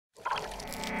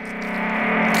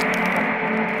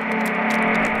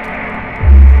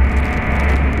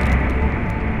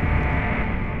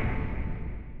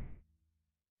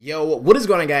Yo, what is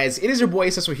going on, guys? It is your boy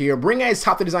Seso here, bringing guys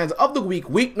top the designs of the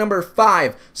week number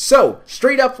 5. So,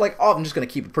 straight up, like, I'm just going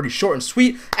to keep it pretty short and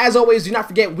sweet. As always, do not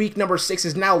forget, week number 6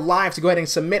 is now live, so go ahead and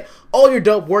submit all your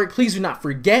dope work. Please do not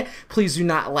forget. Please do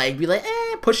not, like, be like,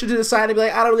 push it to the side and be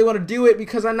like, I don't really want to do it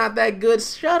because I'm not that good.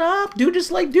 Shut up, dude. Just,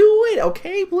 like, do it,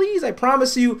 okay? Please, I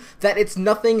promise you that it's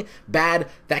nothing bad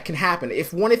that can happen.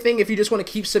 If you just want to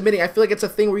keep submitting, I feel like it's a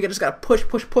thing where you just got to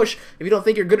push. If you don't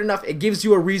think you're good enough, it gives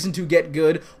you a reason to get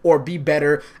good or be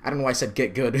better. I don't know why I said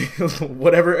get good.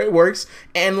 Whatever, it works.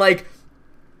 And like,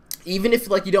 even if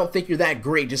like you don't think you're that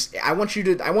great, just I want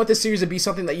this series to be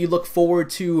something that you look forward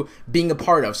to being a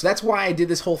part of. So that's why I did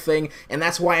this whole thing, and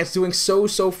that's why it's doing so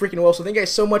freaking well. So thank you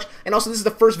guys so much. And also, this is the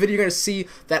first video you're gonna see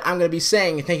that I'm gonna be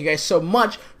saying thank you guys so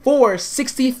much for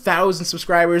 60,000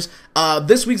 subscribers.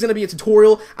 This week's gonna be a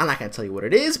tutorial. I'm not gonna tell you what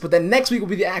it is, but then next week will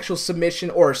be the actual submission,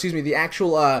 or excuse me, the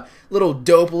actual little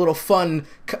dope, little fun,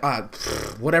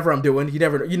 whatever I'm doing. You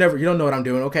don't know what I'm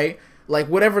doing, okay? Like,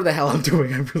 whatever the hell I'm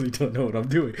doing, I really don't know what I'm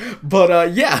doing.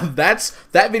 But, yeah, that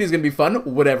video's gonna be fun,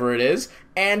 whatever it is.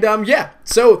 And, yeah,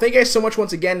 so thank you guys so much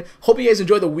once again. Hope you guys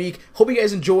enjoy the week. Hope you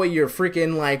guys enjoy your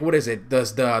freaking, like, what is it?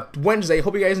 The Wednesday.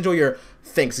 Hope you guys enjoy your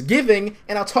Thanksgiving.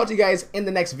 And I'll talk to you guys in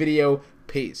the next video.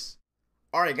 Peace.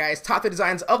 Alright guys, top the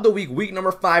designs of the week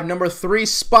number 5, number 3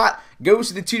 spot goes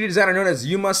to the 2D designer known as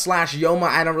Yuma/Yoma.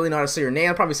 I don't really know how to say her name,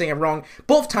 I'm probably saying it wrong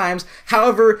both times.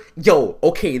 However, yo,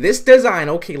 okay, this design,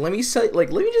 okay, let me say,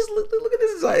 like, let me just look at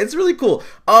this design, it's really cool.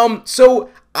 So,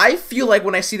 I feel like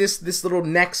when I see this little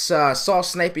next saw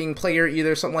sniping player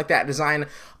either, something like that design,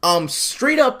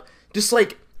 straight up, just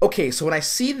like, okay, so when I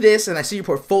see this and I see your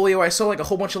portfolio, I saw like a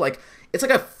whole bunch of like, it's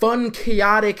like a fun,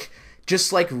 chaotic,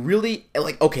 just like really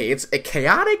like, okay, it's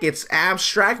chaotic, it's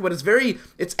abstract, but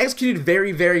it's executed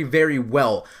very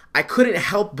well. I couldn't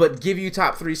help but give you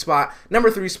number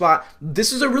 3 spot.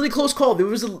 This is a really close call. There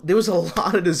was a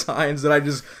lot of designs that I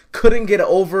just couldn't get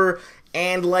over.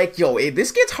 And like, yo,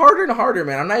 this gets harder and harder,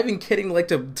 man. I'm not even kidding. Like,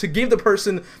 to give the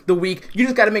person the week, you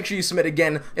just got to make sure you submit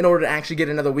again in order to actually get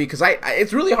another week. Because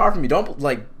it's really hard for me. Don't,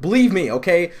 like, believe me,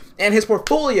 okay? And his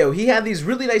portfolio, he had these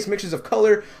really nice mixes of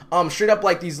color. Straight up,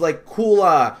 like, these, like, cool,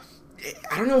 I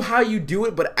don't know how you do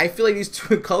it, but I feel like these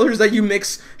two colors that you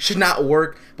mix should not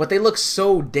work, but they look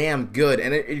so damn good.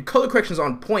 And your color correction is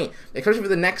on point, especially for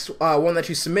the next one that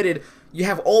you submitted. You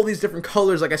have all these different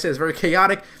colors. Like I said, it's very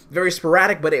chaotic, very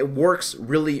sporadic, but it works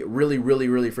really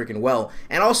freaking well.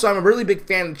 And also, I'm a really big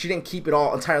fan that you didn't keep it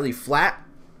all entirely flat.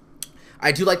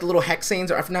 I do like the little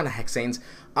hexanes, or not hexanes.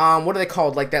 What are they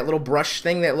called? Like that little brush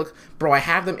thing that look, bro, I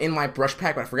have them in my brush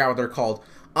pack, but I forgot what they're called.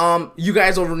 You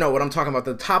guys over know what I'm talking about.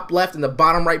 The top left and the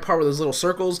bottom right part with those little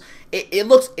circles,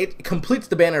 it completes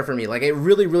the banner for me. Like, it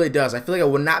really does. I feel like it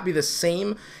would not be the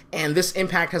same, and this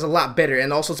impact has a lot better,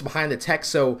 and also it's behind the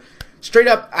text. So straight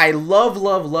up, I love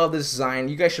this design.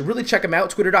 You guys should really check them out.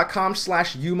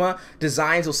 Twitter.com/Yuma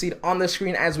Designs. You'll see it on the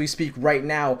screen as we speak right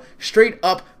now. Straight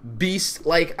up beast.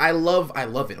 Like, I love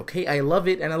it, okay? I love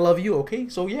it, and I love you, okay?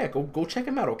 So yeah, go check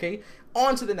them out, okay?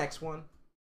 On to the next one.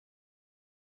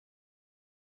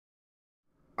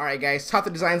 Alright guys, top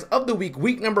the designs of the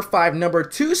week number 5, number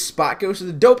 2 spot goes to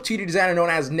the dope 2D designer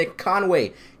known as Nick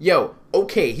Conway. Yo,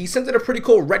 okay, he sent in a pretty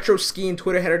cool retro scheme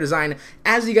Twitter header design,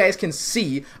 as you guys can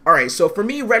see. Alright, so for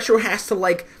me, retro has to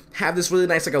like have this really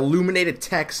nice like illuminated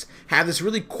text, have this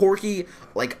really quirky,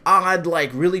 like odd, like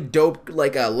really dope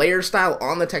like layer style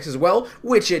on the text as well,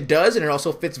 which it does, and it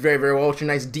also fits very well with your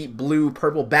nice deep blue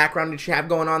purple background that you have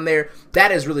going on there.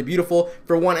 That is really beautiful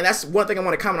for one, and that's one thing I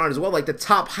want to comment on as well. Like the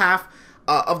top half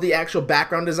of the actual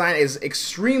background design is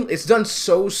extreme. It's done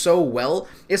so well.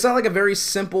 It's not like a very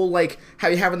simple like how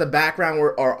you have in the background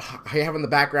or how you have in the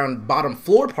background bottom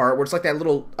floor part where it's like that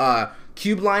little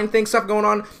cube line thing stuff going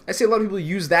on. I see a lot of people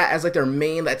use that as like their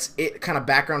main, that's it kind of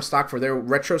background stock for their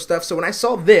retro stuff. So when I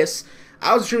saw this,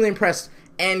 I was extremely impressed.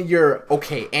 And your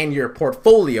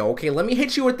portfolio, okay, let me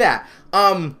hit you with that.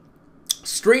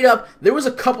 Straight up, there was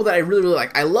a couple that I really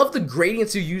like. I love the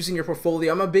gradients you use in your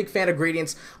portfolio. I'm a big fan of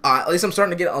gradients. At least I'm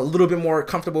starting to get a little bit more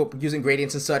comfortable using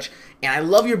gradients and such. And I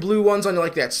love your blue ones on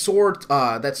like that Soar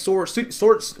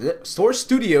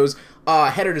Studios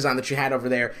header design that you had over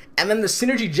there. And then the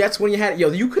Synergy Jets when you had,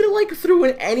 yo, you could have like threw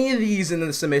in any of these in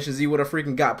the submissions, you would have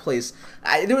freaking got placed.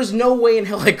 There was no way in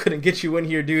hell I couldn't get you in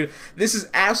here, dude. This is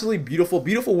absolutely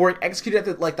beautiful work executed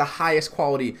at the highest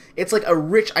quality. It's like a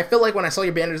rich, I feel like when I saw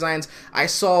your banner designs, I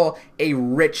saw a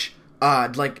rich,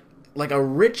 like a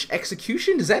rich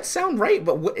execution. Does that sound right?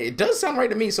 But it does sound right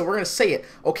to me, so we're gonna say it,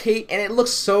 okay? And it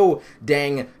looks so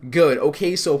dang good,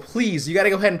 okay? So please, you gotta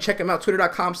go ahead and check him out.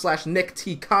 Twitter.com/Nick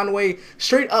T Conway.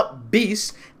 Straight up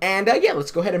beast. And yeah,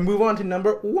 let's go ahead and move on to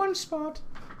number 1 spot.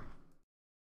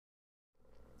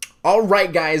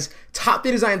 Alright guys, top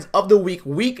 3 designs of the week,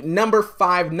 week number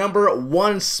 5, number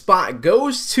 1 spot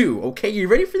goes to, okay, you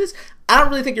ready for this? I don't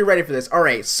really think you're ready for this.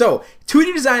 Alright, so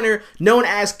 2D designer known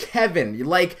as Kevin.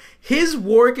 Like, his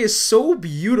work is so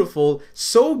beautiful,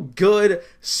 so good,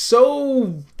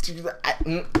 so...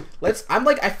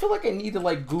 I feel like I need to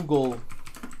like Google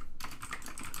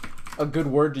a good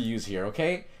word to use here,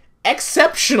 okay?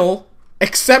 Exceptional.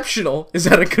 Exceptional. Is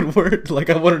that a good word? Like,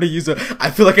 I wanted to use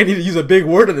I feel like I need to use a big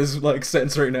word in this, like,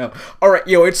 sentence right now. Alright,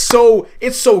 yo, it's so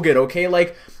good, okay?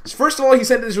 Like, first of all, he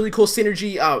sent this really cool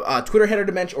synergy, Twitter header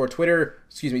dimension, or Twitter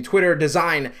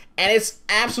design, and it's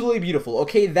absolutely beautiful,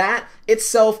 okay? That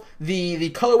itself,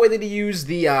 the colorway that he used,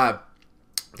 the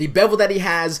bevel that he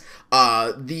has,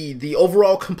 the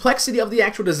overall complexity of the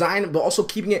actual design, but also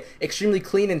keeping it extremely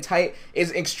clean and tight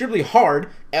is extremely hard,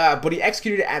 but he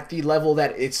executed it at the level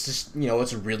that it's just, you know,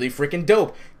 it's really freaking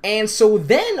dope. And so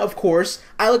then, of course,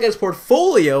 I look at his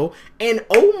portfolio, and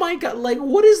oh my god, like,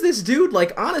 what is this dude?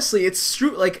 Like, honestly, it's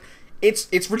true, like,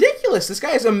 it's ridiculous. This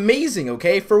guy is amazing,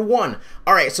 okay, for one.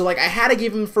 Alright, so, like, I had to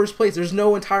give him first place. There's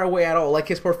no entire way at all. Like,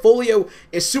 his portfolio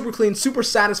is super clean, super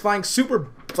satisfying, super,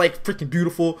 like, freaking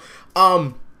beautiful.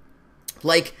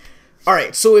 Like,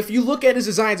 alright, so if you look at his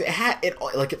designs, it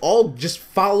all just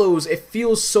follows, it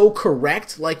feels so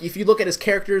correct. Like, if you look at his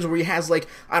characters where he has, like,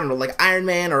 I don't know, like Iron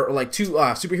Man or like two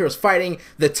superheroes fighting,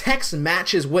 the text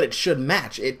matches what it should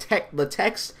match. The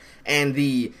text and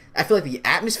I feel like the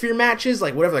atmosphere matches,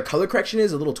 like whatever the color correction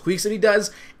is, the little tweaks that he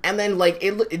does, and then like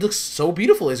it looks so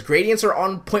beautiful. His gradients are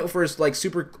on point for his like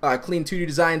super clean 2D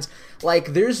designs.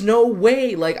 Like, there's no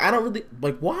way, like, I don't really,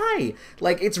 like, why?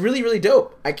 Like, it's really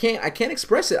dope. I can't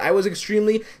express it. I was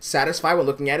extremely satisfied when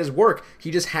looking at his work.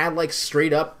 He just had like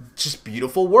straight up just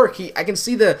beautiful work. I can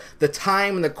see the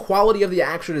time and the quality of the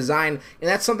actual design, and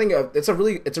that's something it's a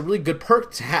really good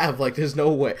perk to have. Like, there's no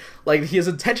way. Like, his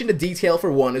attention to detail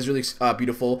for one is really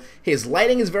beautiful. His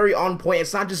lighting is very on point.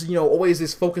 It's not just, you know, always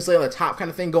this focus light on the top kind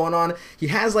of thing going on. He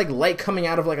has like light coming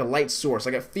out of like a light source.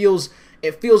 Like, it feels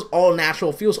all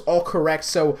natural, feels all correct.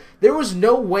 So there was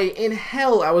no way in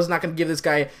hell I was not going to give this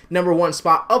guy number 1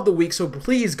 spot of the week. So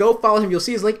please go follow him. You'll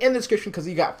see his link in the description because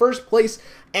he got first place.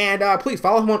 And please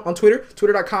follow him on Twitter,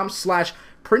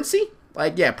 twitter.com/Princey.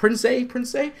 Like, yeah, Princey.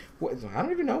 What, I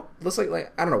don't even know. Looks like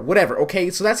I don't know. Whatever. Okay,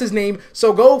 so that's his name.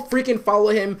 So go freaking follow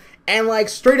him. And like,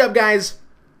 straight up, guys,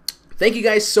 thank you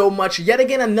guys so much. Yet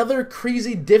again, another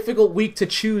crazy difficult week to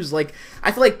choose. Like,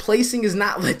 I feel like placing is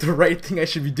not like the right thing I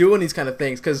should be doing these kind of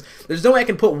things, because there's no way I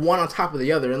can put one on top of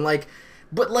the other. And like,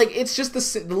 but like, it's just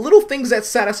the little things that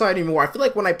satisfy me more. I feel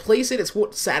like when I place it, it's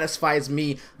what satisfies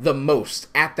me the most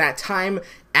at that time,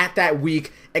 at that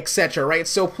week, etc. Right?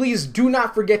 So please do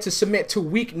not forget to submit to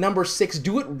week number 6.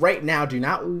 Do it right now. Do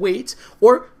not wait,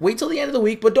 or wait till the end of the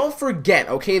week. But don't forget,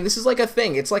 okay? This is like a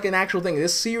thing. It's like an actual thing.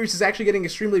 This series is actually getting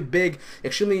extremely big,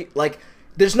 extremely like.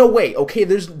 There's no way, okay?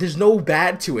 There's no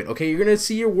bad to it, okay? You're gonna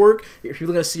see your work, you're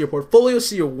gonna see your portfolio,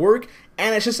 see your work,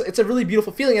 and it's a really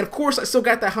beautiful feeling. And of course, I still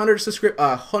got that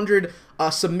 100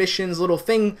 submissions little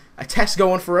thing, a test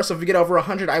going for us. So if we get over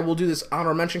 100, I will do this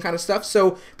honor mention kind of stuff.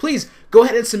 So please go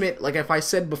ahead and submit. Like if I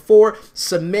said before,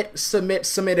 submit.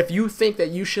 If you think that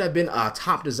you should have been a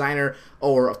top designer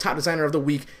or a top designer of the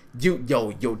week,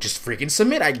 yo, just freaking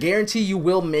submit. I guarantee you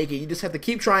will make it. You just have to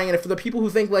keep trying. And for the people who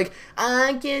think like,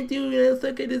 I can't do this,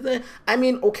 I can't do that, I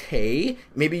mean, okay,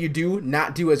 maybe you do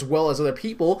not do as well as other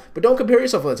people, but don't compare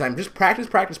yourself all the time. Just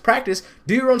practice,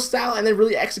 do your own style, and then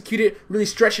really execute it, really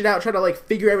stretch it out, try to like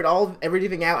figure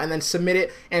everything out, and then submit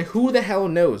it. And who the hell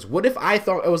knows? What if I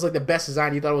thought it was like the best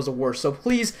design, you thought it was the worst? So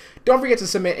please don't forget to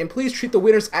submit, and please treat the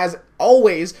winners as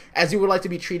always as you would like to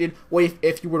be treated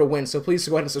if you were to win. So please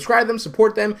go ahead and subscribe them,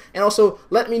 support them, and also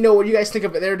let me know what you guys think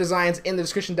of their designs in the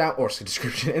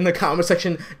in the comment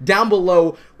section down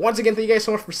below. Once again, thank you guys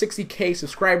so much for 60K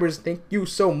subscribers. Thank you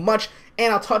so much,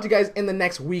 and I'll talk to you guys in the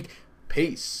next week.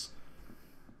 Peace.